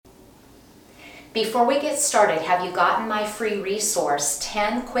Before we get started, have you gotten my free resource,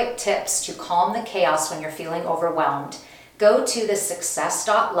 10 quick tips to calm the chaos when you're feeling overwhelmed? Go to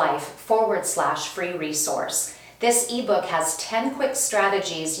thesuccess.life/free resource. This ebook has 10 quick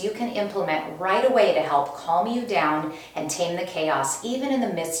strategies you can implement right away to help calm you down and tame the chaos, even in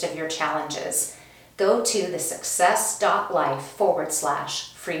the midst of your challenges. Go to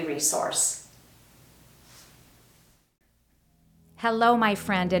thesuccess.life/free resource. Hello, my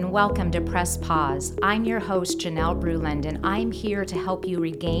friend, and welcome to Press Pause. I'm your host, Janelle Bruland, and I'm here to help you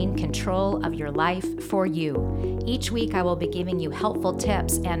regain control of your life for you. Each week, I will be giving you helpful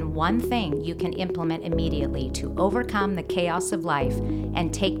tips and one thing you can implement immediately to overcome the chaos of life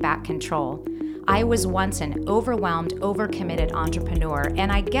and take back control. I was once an overwhelmed, overcommitted entrepreneur,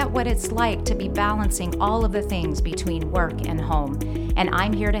 and I get what it's like to be balancing all of the things between work and home. And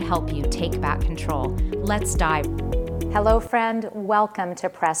I'm here to help you take back control. Let's dive. Hello, friend. Welcome to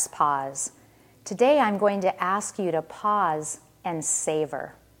Press Pause. Today, I'm going to ask you to pause and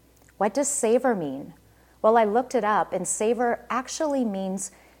savor. What does savor mean? Well, I looked it up, and savor actually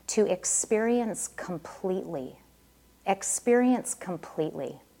means to experience completely. Experience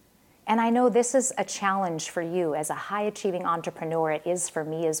completely. And I know this is a challenge for you as a high-achieving entrepreneur. It is for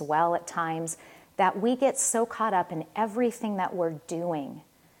me as well at times, that we get so caught up in everything that we're doing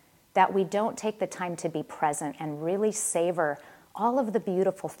that we don't take the time to be present and really savor all of the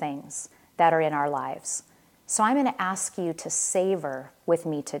beautiful things that are in our lives. So I'm going to ask you to savor with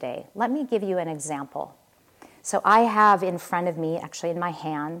me today. Let me give you an example. So I have in front of me, actually in my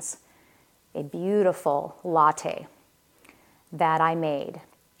hands, a beautiful latte that I made.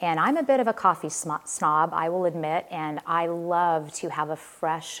 And I'm a bit of a coffee snob, I will admit, and I love to have a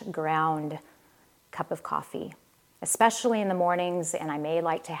fresh ground cup of coffee, especially in the mornings, and I may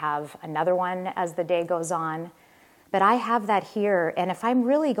like to have another one as the day goes on. But I have that here, and if I'm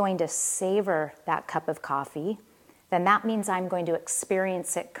really going to savor that cup of coffee, then that means I'm going to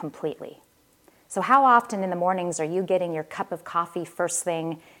experience it completely. So how often in the mornings are you getting your cup of coffee first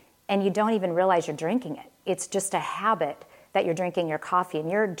thing, and you don't even realize you're drinking it? It's just a habit that you're drinking your coffee,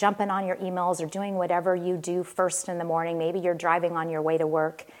 and you're jumping on your emails or doing whatever you do first in the morning. Maybe you're driving on your way to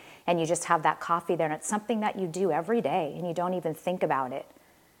work, and you just have that coffee there, and it's something that you do every day, and you don't even think about it.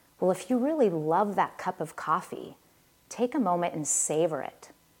 Well, if you really love that cup of coffee, take a moment and savor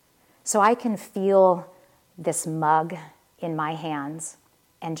it. So I can feel this mug in my hands,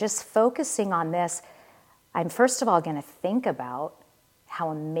 and just focusing on this, I'm first of all going to think about how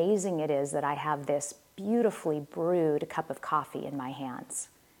amazing it is that I have this beautifully brewed cup of coffee in my hands.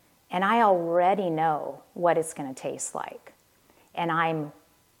 And I already know what it's going to taste like, and I'm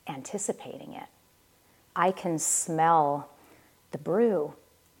anticipating it. I can smell the brew,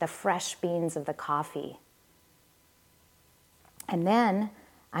 the fresh beans of the coffee. And then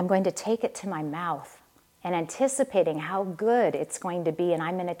I'm going to take it to my mouth and anticipating how good it's going to be, and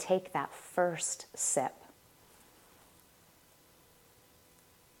I'm going to take that first sip.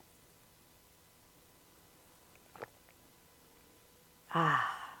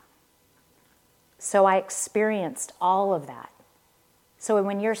 So I experienced all of that. So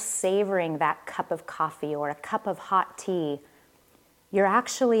when you're savoring that cup of coffee or a cup of hot tea, you're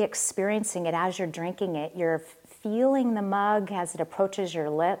actually experiencing it as you're drinking it. You're feeling the mug as it approaches your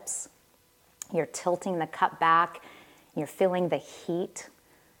lips. You're tilting the cup back. You're feeling the heat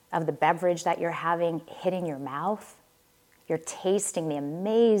of the beverage that you're having hitting your mouth. You're tasting the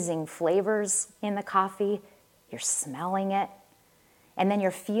amazing flavors in the coffee. You're smelling it. And then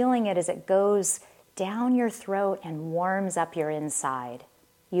you're feeling it as it goes down your throat and warms up your inside.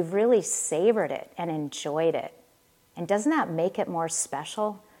 You've really savored it and enjoyed it. And doesn't that make it more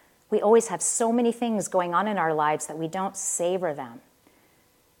special? We always have so many things going on in our lives that we don't savor them.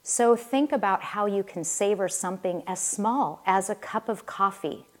 So think about how you can savor something as small as a cup of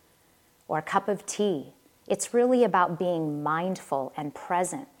coffee or a cup of tea. It's really about being mindful and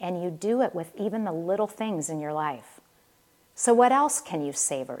present, and you do it with even the little things in your life. So what else can you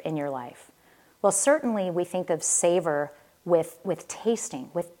savor in your life? Well, certainly we think of savor with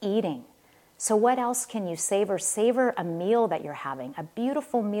tasting, with eating. So what else can you savor? Savor a meal that you're having, a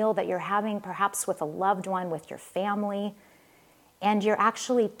beautiful meal that you're having, perhaps with a loved one, with your family, and you're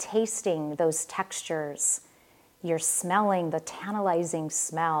actually tasting those textures. You're smelling the tantalizing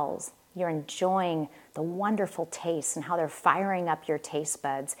smells. You're enjoying the wonderful tastes and how they're firing up your taste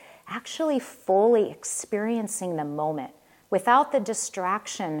buds, actually fully experiencing the moment without the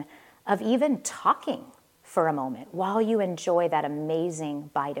distraction of even talking for a moment while you enjoy that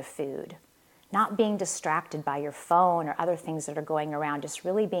amazing bite of food. Not being distracted by your phone or other things that are going around, just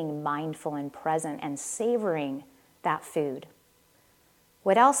really being mindful and present and savoring that food.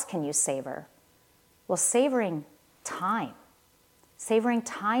 What else can you savor? Well, savoring time. Savoring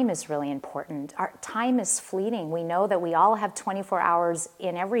time is really important. Our time is fleeting. We know that we all have 24 hours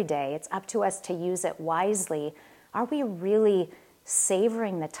in every day. It's up to us to use it wisely. Are we really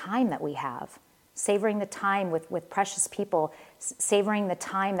savoring the time that we have? Savoring the time with precious people, savoring the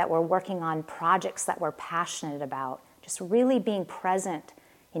time that we're working on projects that we're passionate about, just really being present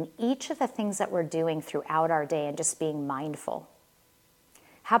in each of the things that we're doing throughout our day and just being mindful.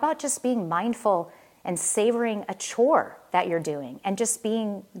 How about just being mindful and savoring a chore that you're doing and just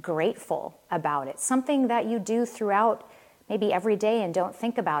being grateful about it? Something that you do throughout maybe every day and don't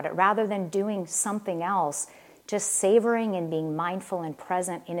think about it, rather than doing something else, just savoring and being mindful and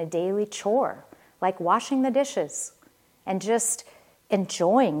present in a daily chore, like washing the dishes, and just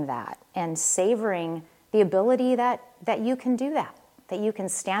enjoying that and savoring the ability that you can do that you can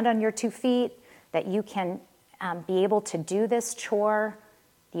stand on your 2 feet, that you can be able to do this chore.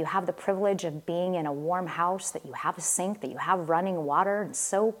 You have the privilege of being in a warm house, that you have a sink, that you have running water and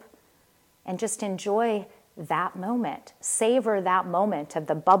soap, and just enjoy that moment. Savor that moment of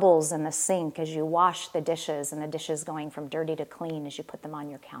the bubbles in the sink as you wash the dishes and the dishes going from dirty to clean as you put them on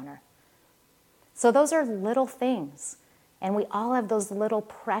your counter. So those are little things, and we all have those little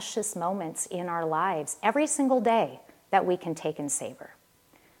precious moments in our lives every single day that we can take and savor.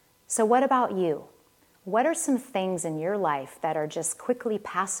 So what about you? What are some things in your life that are just quickly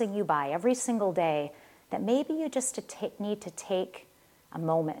passing you by every single day that maybe you just need to take a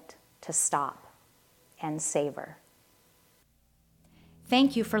moment to stop and savor?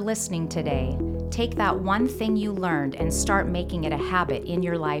 Thank you for listening today. Take that one thing you learned and start making it a habit in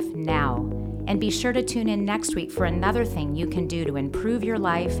your life now. And be sure to tune in next week for another thing you can do to improve your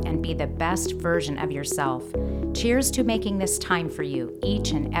life and be the best version of yourself. Cheers to making this time for you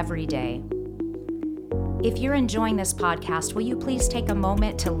each and every day. If you're enjoying this podcast, will you please take a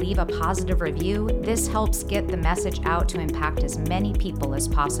moment to leave a positive review? This helps get the message out to impact as many people as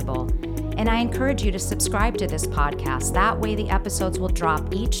possible. And I encourage you to subscribe to this podcast. That way the episodes will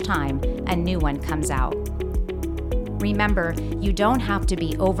drop each time a new one comes out. Remember, you don't have to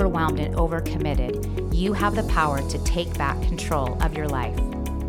be overwhelmed and overcommitted. You have the power to take back control of your life.